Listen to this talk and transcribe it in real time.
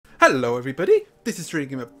Hello everybody, this is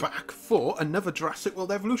DreamGamer back for another Jurassic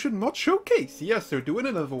World Evolution mod showcase. Yes, we're doing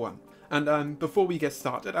another one. And before we get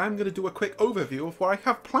started, I'm going to do a quick overview of what I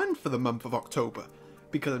have planned for the month of October.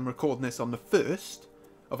 Because I'm recording this on the 1st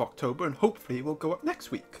of October and hopefully it will go up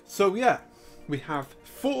next week. So yeah, we have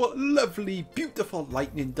 4 lovely, beautiful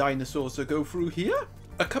lightning dinosaurs to go through here.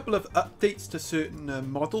 A couple of updates to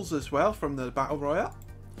certain models as well from the Battle Royale.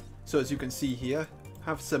 So as you can see here,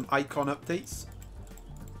 have some icon updates.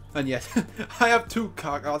 And yes, I have 2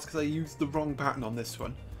 car cards because I used the wrong pattern on this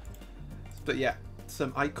one. But yeah,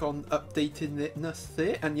 some icon updatedness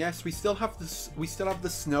there. And yes, we still have this. We still have the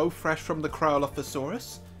snow fresh from the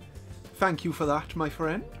Pachyrhinosaurus. Thank you for that, my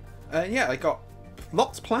friend. Yeah, I got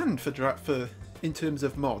lots planned for in terms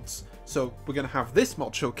of mods. So we're gonna have this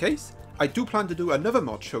mod showcase. I do plan to do another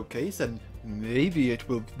mod showcase, and maybe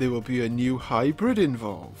there will be a new hybrid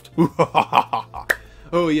involved.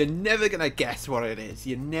 Oh, you're never going to guess what it is.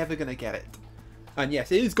 You're never going to get it. And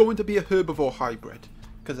yes, it is going to be a herbivore hybrid.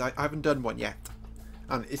 Because I haven't done one yet.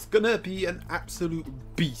 And it's going to be an absolute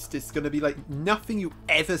beast. It's going to be like nothing you've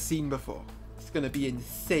ever seen before. It's going to be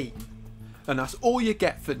insane. And that's all you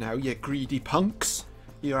get for now, you greedy punks.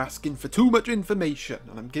 You're asking for too much information.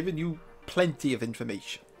 And I'm giving you plenty of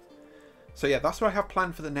information. So yeah, that's what I have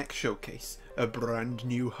planned for the next showcase. A brand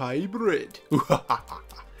new hybrid.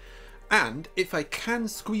 And if I can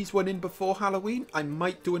squeeze one in before Halloween, I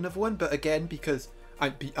might do another one. But again, because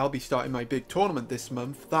I'll be starting my big tournament this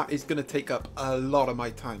month, that is going to take up a lot of my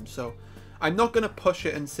time. So I'm not going to push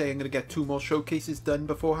it and say I'm going to get 2 more showcases done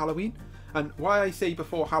before Halloween. And why I say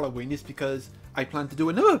before Halloween is because I plan to do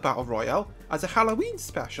another Battle Royale as a Halloween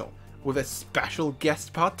special with a special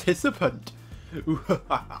guest participant.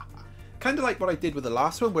 Kind of like what I did with the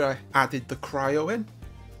last one where I added the cryo in.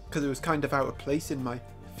 Because it was kind of out of place in my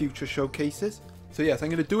future showcases. So yes, I'm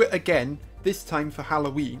going to do it again, this time for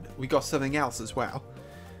Halloween. We got something else as well.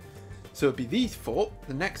 So it'll be these 4,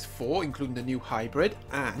 the next 4 including the new hybrid,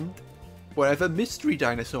 and whatever mystery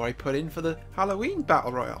dinosaur I put in for the Halloween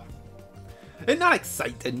Battle Royale. Isn't that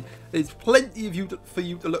exciting? There's plenty of for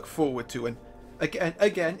you to look forward to, and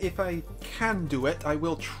again, if I can do it, I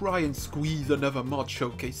will try and squeeze another mod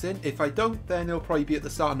showcase in. If I don't, then it'll probably be at the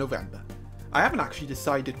start of November. I haven't actually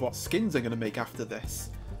decided what skins I'm going to make after this.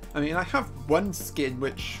 I mean, I have one skin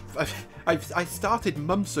which I started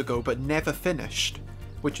months ago but never finished,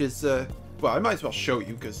 which is, well, I might as well show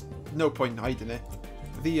you because no point in hiding it.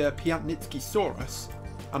 The Pachyrhinosaurus,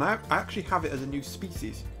 and I actually have it as a new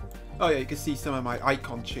species. Oh yeah, you can see some of my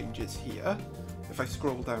icon changes here. If I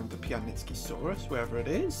scroll down to Pachyrhinosaurus, wherever it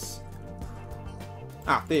is.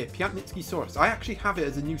 Ah, there, Pachyrhinosaurus. I actually have it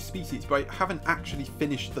as a new species, but I haven't actually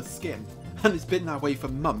finished the skin. And it's been that way for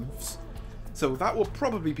months. So that will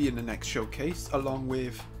probably be in the next showcase, along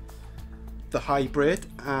with the hybrid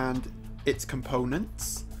and its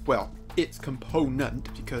components. Well, its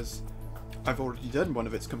component, because I've already done one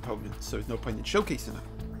of its components, so there's no point in showcasing it.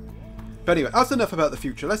 But anyway, that's enough about the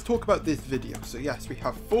future. Let's talk about this video. So yes, we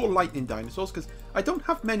have 4 lightning dinosaurs, because I don't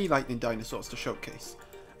have many lightning dinosaurs to showcase.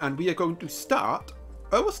 And we are going to start,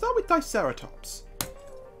 we'll start with Diceratops.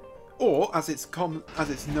 Or, as it's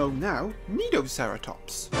known now,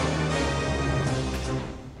 Diceratops.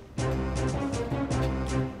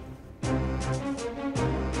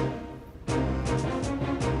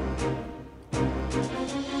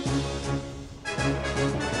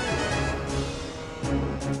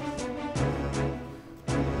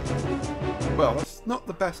 Well, that's not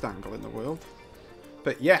the best angle in the world.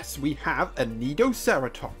 But yes, we have a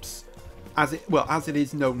Diceratops. As it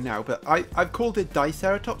is known now, but I've called it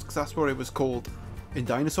Diceratops because that's what it was called in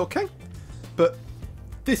Dinosaur King. But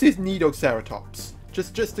this is Diceratops,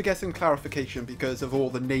 just to get some clarification because of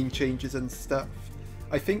all the name changes and stuff.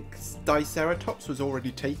 I think Diceratops was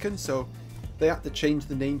already taken, so they had to change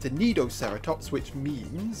the name to Diceratops, which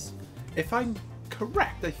means, if I'm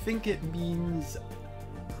correct, I think it means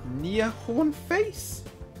near horn face.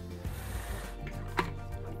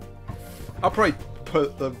 I'll probably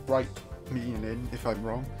put the right meaning in if I'm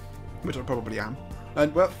wrong, which I probably am.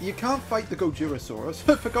 And well, you can't fight the Jurasaurus.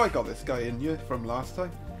 I forgot I got this guy in here from last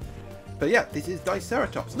time. But yeah, this is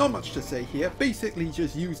Diceratops. Not much to say here. Basically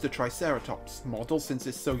just use the Triceratops model since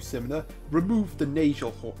it's so similar. Remove the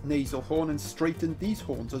nasal horn and straighten these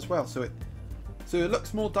horns as well, so it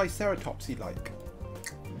looks more Diceratopsy like.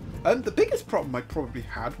 And the biggest problem I probably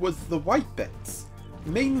had was the white bits,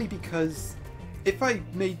 mainly because if I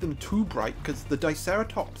made them too bright, because the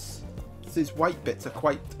Diceratops' white bits are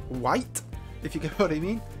quite white, if you get what I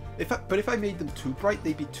mean. But if I made them too bright,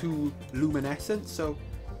 they'd be too luminescent, so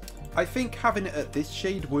I think having it at this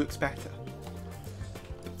shade works better.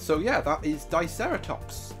 So yeah, that is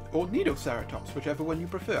Diceratops. or Nidoceratops, whichever one you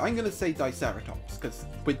prefer. I'm going to say Diceratops, because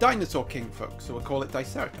we're Dinosaur King folks, so we'll call it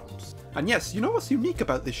Diceratops. And yes, you know what's unique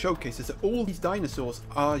about this showcase is that all these dinosaurs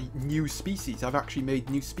are new species. I've actually made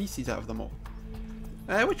new species out of them all.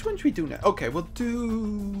 Which one should we do next? Okay, we'll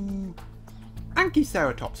do...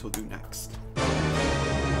 Anchiceratops we'll do next.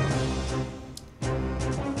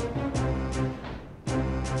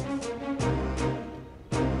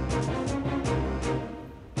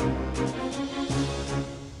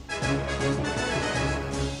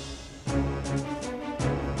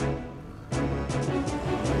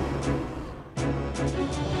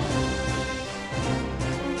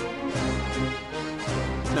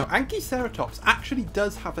 Now, Anchiceratops actually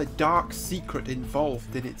does have a dark secret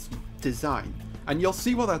involved in its design, and you'll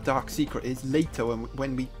see what that dark secret is later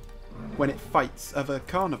when it fights other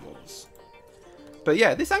carnivores. But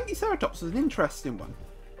yeah, this Anchiceratops is an interesting one.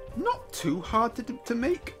 Not too hard to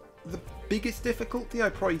make. The biggest difficulty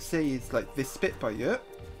I'd probably say is like this bit by here,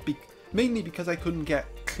 mainly because I couldn't get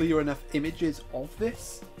clear enough images of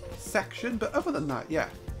this section. But other than that, yeah.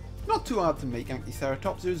 Not too hard to make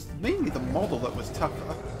Anchiceratops. It was mainly the model that was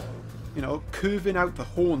tougher. You know, curving out the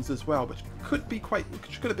horns as well, which could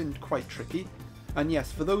have been quite tricky. And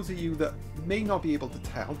yes, for those of you that may not be able to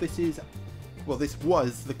tell, this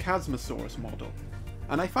was the Chasmosaurus model.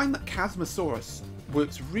 And I find that Chasmosaurus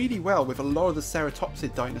works really well with a lot of the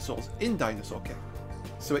ceratopsid dinosaurs in Dinosaur King.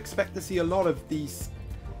 So expect to see a lot of these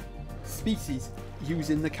species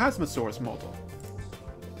using the Chasmosaurus model.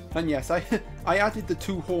 And yes, I added the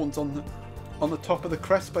two horns on the top of the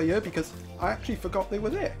crest by here because I actually forgot they were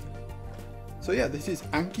there. So yeah, this is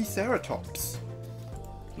Anchiceratops.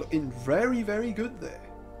 Looking very, very good there.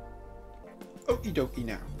 Okie dokie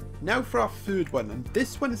now. Now for our third one, and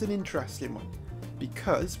this one is an interesting one.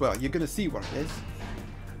 Because, well, you're going to see what it is.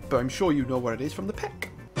 But I'm sure you know what it is from the pic.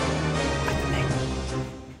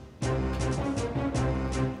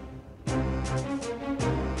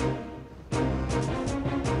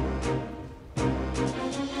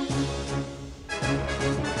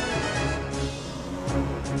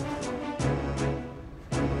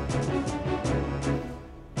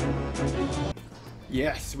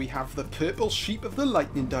 Yes, we have the purple sheep of the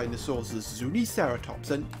lightning dinosaurs, the Zuniceratops,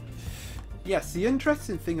 and yes, the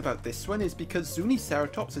interesting thing about this one is because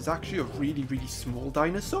Zuniceratops is actually a really, really small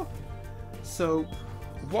dinosaur. So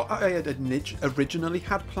what I had originally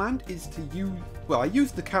had planned is to use, well, I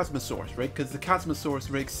used the Chasmosaurus rig because the Chasmosaurus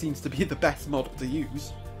rig seems to be the best model to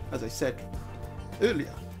use, as I said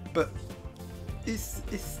earlier, but it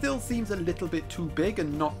still seems a little bit too big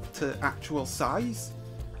and not to actual size.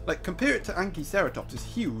 Like, compare it to Anchiceratops, it's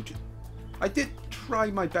huge. I did try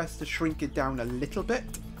my best to shrink it down a little bit.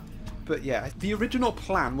 But yeah, the original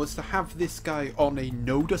plan was to have this guy on a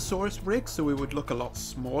Nodosaurus rig, so it would look a lot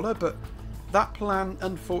smaller, but that plan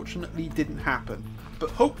unfortunately didn't happen. But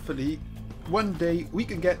hopefully, one day we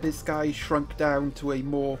can get this guy shrunk down to a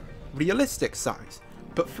more realistic size.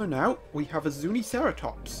 But for now, we have a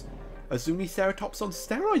Zuniceratops. A Zuniceratops on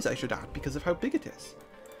steroids, I should add, because of how big it is.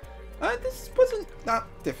 This wasn't that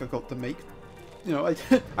difficult to make. You know, I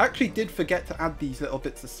actually did forget to add these little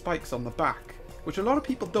bits of spikes on the back, which a lot of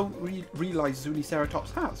people don't realise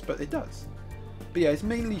Zuniceratops has, but it does. But yeah, it's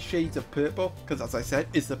mainly shades of purple, because as I said,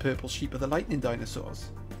 it's the purple sheep of the lightning dinosaurs.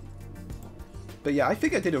 But yeah, I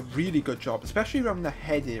think I did a really good job, especially around the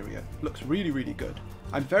head area. Looks really, really good.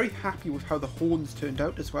 I'm very happy with how the horns turned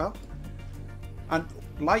out as well. And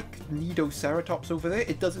like Nidoceratops over there,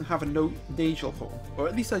 it doesn't have a nasal horn, or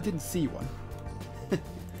at least I didn't see one.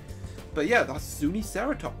 But yeah, that's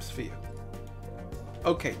Zuniceratops for you.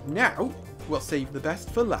 Okay, now we'll save the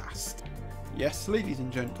best for last. Yes, ladies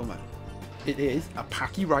and gentlemen, it is a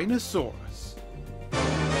Pachyrhinosaurus.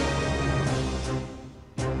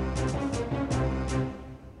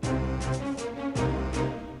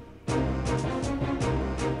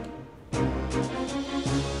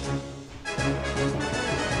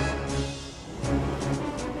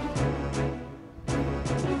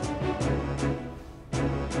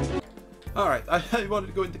 Alright, I wanted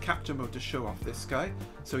to go into capture mode to show off this guy.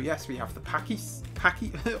 So yes, we have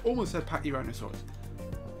the almost said Pachyrhinosaurus.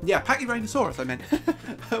 Yeah, Pachyrhinosaurus I meant.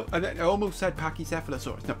 I almost said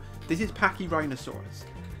Pachycephalosaurus. No, this is Pachyrhinosaurus.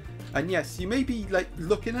 And yes, you may be like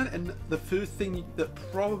looking at it and the first thing that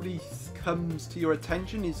probably comes to your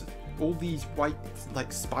attention is all these white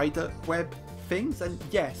like spider web things. And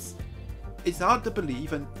yes, it's hard to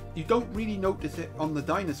believe and you don't really notice it on the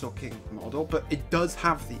Dinosaur King model, but it does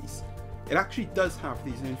have these. It actually does have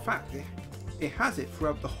these, and in fact, it has it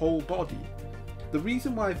throughout the whole body. The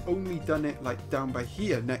reason why I've only done it like down by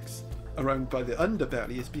here, next around by the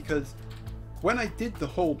underbelly, is because when I did the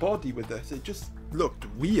whole body with this, looked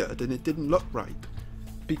weird and it didn't look right.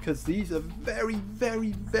 Because these are very,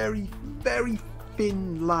 very, very, very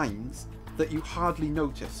thin lines that you hardly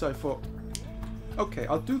notice. So I thought, okay,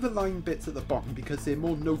 I'll do the line bits at the bottom because they're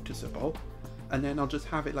more noticeable. And then I'll just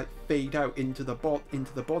have it like fade out into the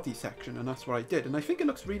body section, and that's what I did. And I think it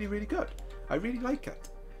looks really, really good. I really like it.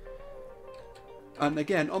 And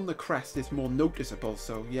again, on the crest, it's more noticeable.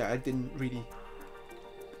 So yeah, I didn't really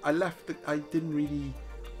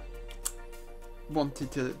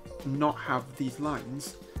wanted to not have these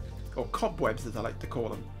lines, or cobwebs as I like to call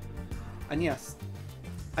them. And yes,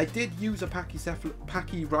 I did use a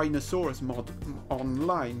Pachyrhinosaurus mod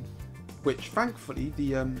online, which thankfully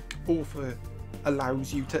the author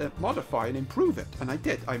allows you to modify and improve it, and I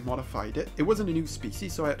did. I modified it. It wasn't a new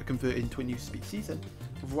species, so I had to convert it into a new species, and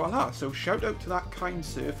voila. So shout out to that kind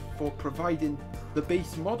surf for providing the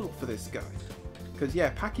base model for this guy. Because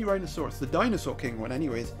yeah, Pachyrhinosaurus, the dinosaur king one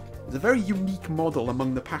anyways, is a very unique model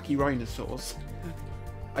among the Pachyrhinosaurs.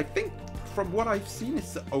 I think from what I've seen,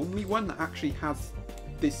 it's the only one that actually has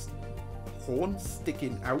this horn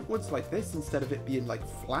sticking outwards like this instead of it being like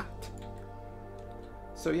flat.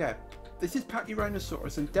 So yeah, this is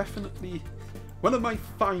Pachyrhinosaurus, and definitely one of my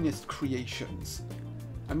finest creations.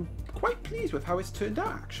 I'm quite pleased with how it's turned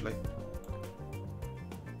out, actually.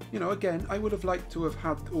 You know, again, I would have liked to have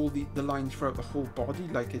had all the lines throughout the whole body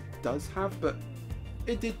like it does have, but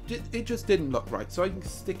it just didn't look right, so I'm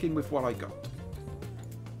sticking with what I got.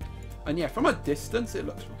 And yeah, from a distance, it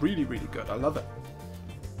looks really, really good. I love it.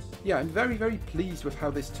 Yeah, I'm very, very pleased with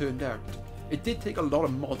how this turned out. It did take a lot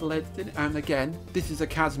of model editing, and again, this is a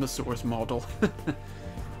Chasmosaurus model.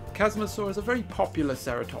 Chasmosaurus is a very popular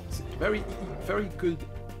ceratops. Very, very good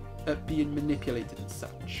at being manipulated and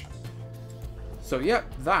such. So yeah,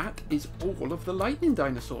 that is all of the lightning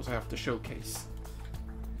dinosaurs I have to showcase.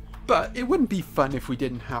 But it wouldn't be fun if we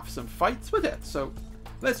didn't have some fights with it, so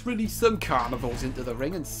let's release some carnivores into the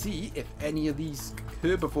ring and see if any of these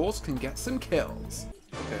herbivores can get some kills.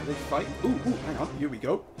 Okay, they fight. Ooh, hang on, here we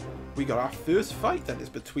go. We got our first fight, that is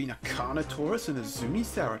between a Carnotaurus and a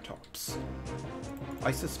Zuniceratops.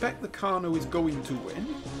 I suspect the Carno is going to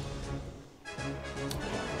win.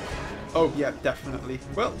 Oh yeah, definitely.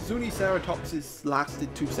 Well, Zuniceratops has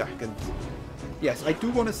lasted 2 seconds. Yes, I do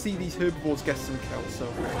want to see these herbivores get some kills,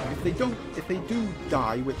 so if they do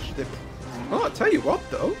die, which they're... Oh, I'll tell you what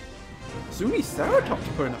though,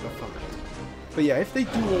 Zuniceratops putting up a fight. But yeah, if they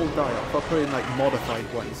do all die off, I'll put in like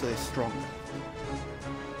modified ones so they're stronger.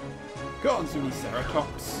 Go on,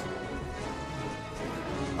 Zuniceratops.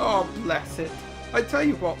 Oh, bless it. I tell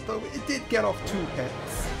you what though, it did get off 2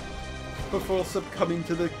 hits before succumbing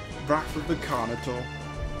to the wrath of the Carnotaur.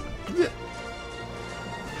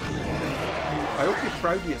 I hope you're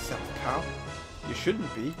proud of yourself, pal. You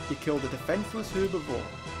shouldn't be. You killed a defenseless herbivore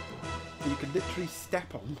that you could literally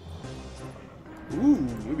step on. Ooh,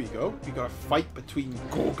 here we go. We got a fight between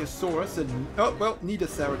Gorgosaurus and... Oh, well,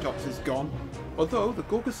 Nidoceratops is gone. Although, the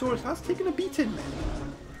Gorgosaurus has taken a beating then.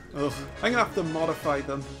 Ugh, I'm going to have to modify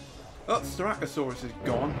them. Oh, Styracosaurus is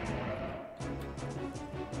gone.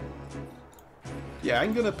 Yeah,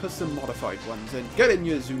 I'm going to put some modified ones in. Get in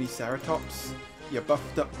your Zuniceratops, you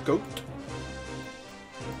buffed up goat.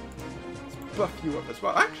 Let's buff you up as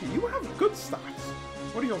well. Actually, you have good stats.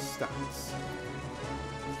 What are your stats?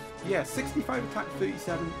 Yeah, 65 attack,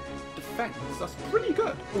 37 defense. That's pretty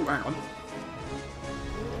good. Oh, hang on.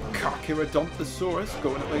 Pachyrhinosaurus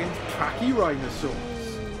going up against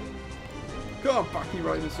Pachyrhinosaurus. Go on,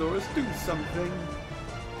 Pachyrhinosaurus, do something.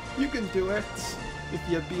 You can do it if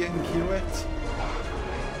you're being cute.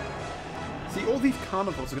 See, all these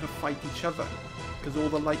carnivores are going to fight each other because all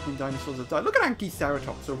the lightning dinosaurs have died. Look at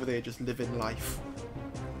Anchiceratops over there just living life.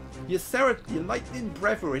 Your lightning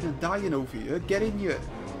brethren are dying over here. Get in here.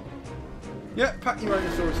 Yeah,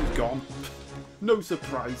 Pachyrhinosaurus is gone. No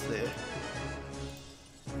surprise there.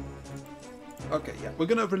 Okay, yeah, we're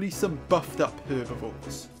going to release some buffed up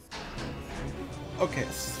herbivores. Okay,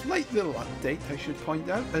 a slight little update I should point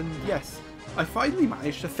out, and yes, I finally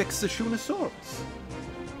managed to fix the Shunnosaurus.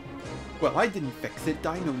 Well, I didn't fix it,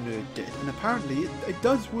 Dino Nerd did, and apparently it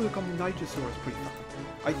does work on the Nigersaurus pretty well.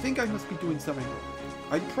 I think I must be doing something wrong.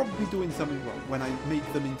 I'm probably doing something wrong when I make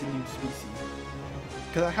them into new species.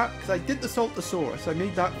 Because I did the Saltosaurus, I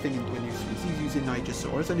made that thing into a new species using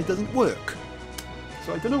Nigersaurus, and it doesn't work.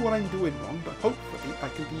 So I don't know what I'm doing wrong, but hopefully I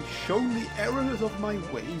can be shown the errors of my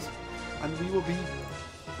ways, and we will be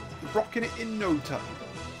rocking it in no time.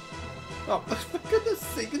 Oh, for goodness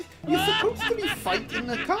sake, you're supposed to be fighting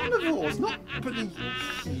the carnivores, not bloody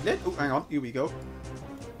healing. Oh, hang on, here we go.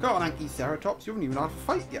 Go on, Anchiceratops, you haven't even had a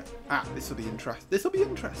fight yet. Ah, this will be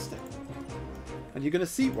interesting. And you're going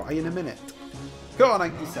to see why in a minute. Go on,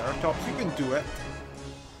 Anchiceratops, you can do it.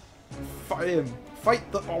 Fight him.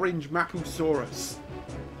 Fight the orange Mapusaurus.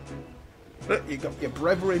 Look, you got your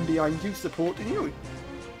brethren behind you supporting you.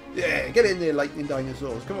 Yeah, get in there, lightning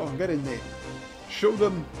dinosaurs. Come on, get in there. Show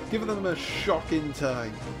them, give them a shock in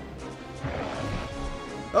time.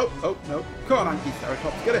 Oh, no. Come on,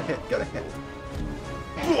 Anchiceratops, get a hit, get a hit.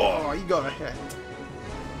 Oh, you got a hit.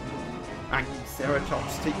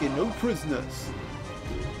 Anchiceratops taking no prisoners.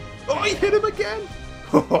 Oh, he hit him again.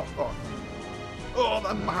 Oh,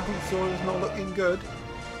 the Mapusaurus is not looking good.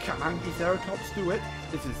 Can Anchiceratops do it?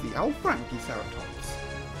 This is the Alpha Anchiceratops.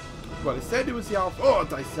 Well, it said it was the Alpha. Oh,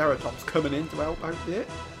 Diceratops coming in to help out there.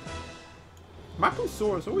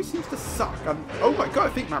 Mapusaurus always seems to suck. And oh my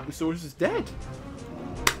god, I think Mapusaurus is dead.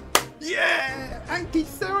 Yeah!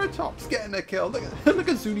 Anchiceratops getting a kill. Look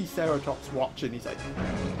at Zuniceratops watching. He's like,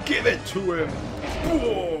 give it to him.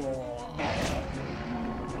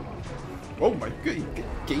 Oh my god, he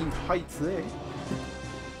gained heights there.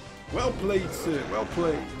 Well played, sir. Well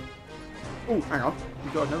played. Oh, hang on.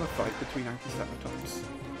 We've got another fight between Anchiceratops.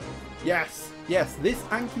 Yes, this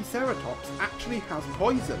Anchiceratops actually has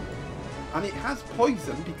poison. And it has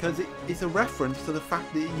poison because it is a reference to the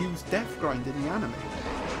fact that it used Death Grind in the anime.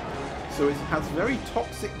 So it has very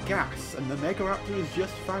toxic gas, and the Megaraptor has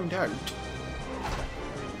just found out.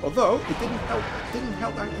 Although it didn't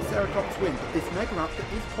help Anchiceratops win, but this Megaraptor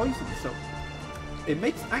is poison, so it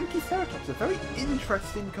makes Anchiceratops a very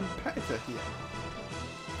interesting competitor here.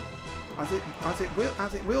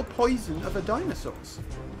 As it will poison other dinosaurs.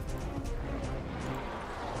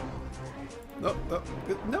 No,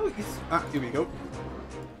 here we go.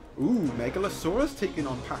 Ooh, Megalosaurus taking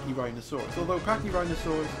on Pachyrhinosaurus. Although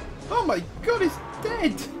Pachyrhinosaurus, oh my god, it's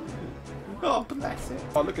dead! Oh, bless it.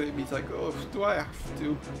 Oh, look at him, he's like, oh, do I have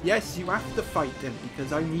to? Yes, you have to fight him,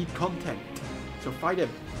 because I need content. So fight him.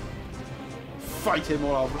 Fight him,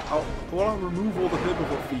 or I'll remove all the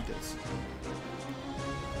herbivore feeders.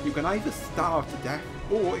 You can either starve to death,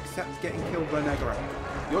 or accept getting killed by an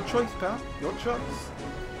Megaraptor. Your choice, pal. Your choice.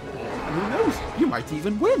 And who knows, you might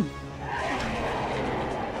even win.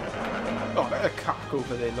 Oh, there's a cock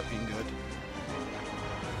over there looking good.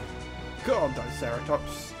 Go on,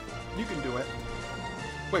 Diceratops. You can do it.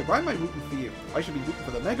 Wait, why am I rooting for you? I should be rooting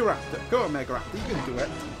for the Megaraptor. Go on, Megaraptor, you can do it.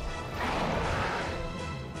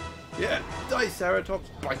 Yeah, Diceratops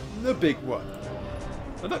biting the big one.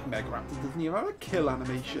 And look, Megaraptor doesn't even have a kill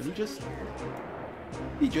animation.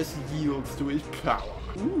 He just yields to his power.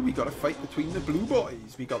 Ooh, we got a fight between the blue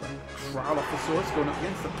boys. We got the Pachyrhinosaurus going up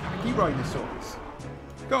against the Pachyrhinosaurus.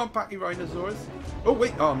 Go on, Pachyrhinosaurus. Oh,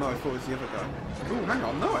 wait. Oh, no, I thought it was the other guy. Oh, hang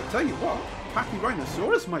on. No, I tell you what.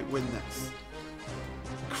 Pachyrhinosaurus might win this.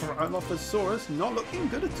 Pachyrhinosaurus not looking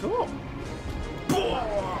good at all.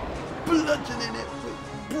 Bludgeoning it,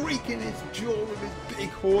 breaking his jaw with his big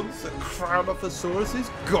horns. The Pachyrhinosaurus is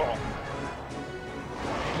gone.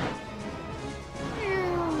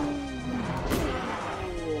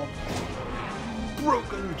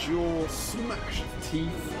 Broken jaw, smashed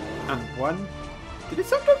teeth, and one... Did it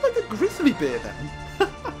sound like a grizzly bear then?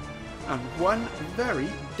 And one very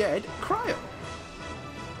dead cryo.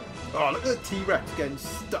 Oh, look at the T-Rex getting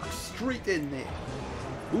stuck straight in there.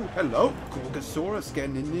 Ooh, hello. Gorgosaurus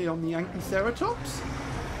getting in there on the Anchiceratops.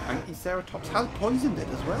 Anchiceratops has poisoned it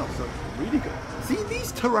as well, so really good. See,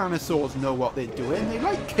 these Tyrannosaurs know what they're doing. They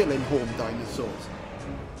like killing home dinosaurs.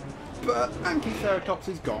 But Anchiceratops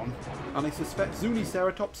is gone, and I suspect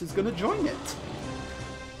Zuniceratops is going to join it.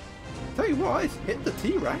 Tell you what, it's hit the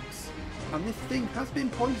T-Rex, and this thing has been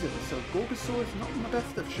poisoned, so Gorgosaurus is not in the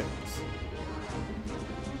best of shapes.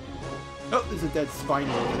 Oh, there's a dead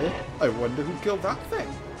Spino over there. I wonder who killed that thing.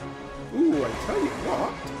 Ooh, I tell you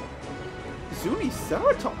what,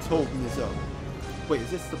 Zuniceratops holding his own. Wait, is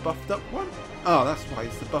this the buffed up one? Oh, that's why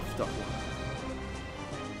it's the buffed up one.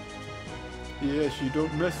 Yes, you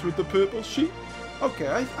don't mess with the purple sheep. Okay,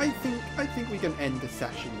 I think we can end the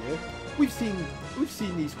session here. We've seen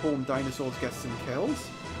these home dinosaurs get some kills.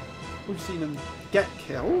 We've seen them get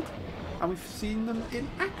killed, and we've seen them in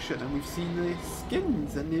action, and we've seen their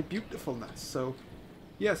skins and their beautifulness. So,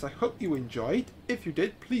 yes, I hope you enjoyed. If you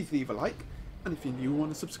did, please leave a like, and if you're new and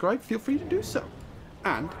want to subscribe, feel free to do so.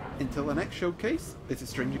 And until the next showcase, this is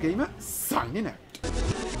Stranger Gamer signing out.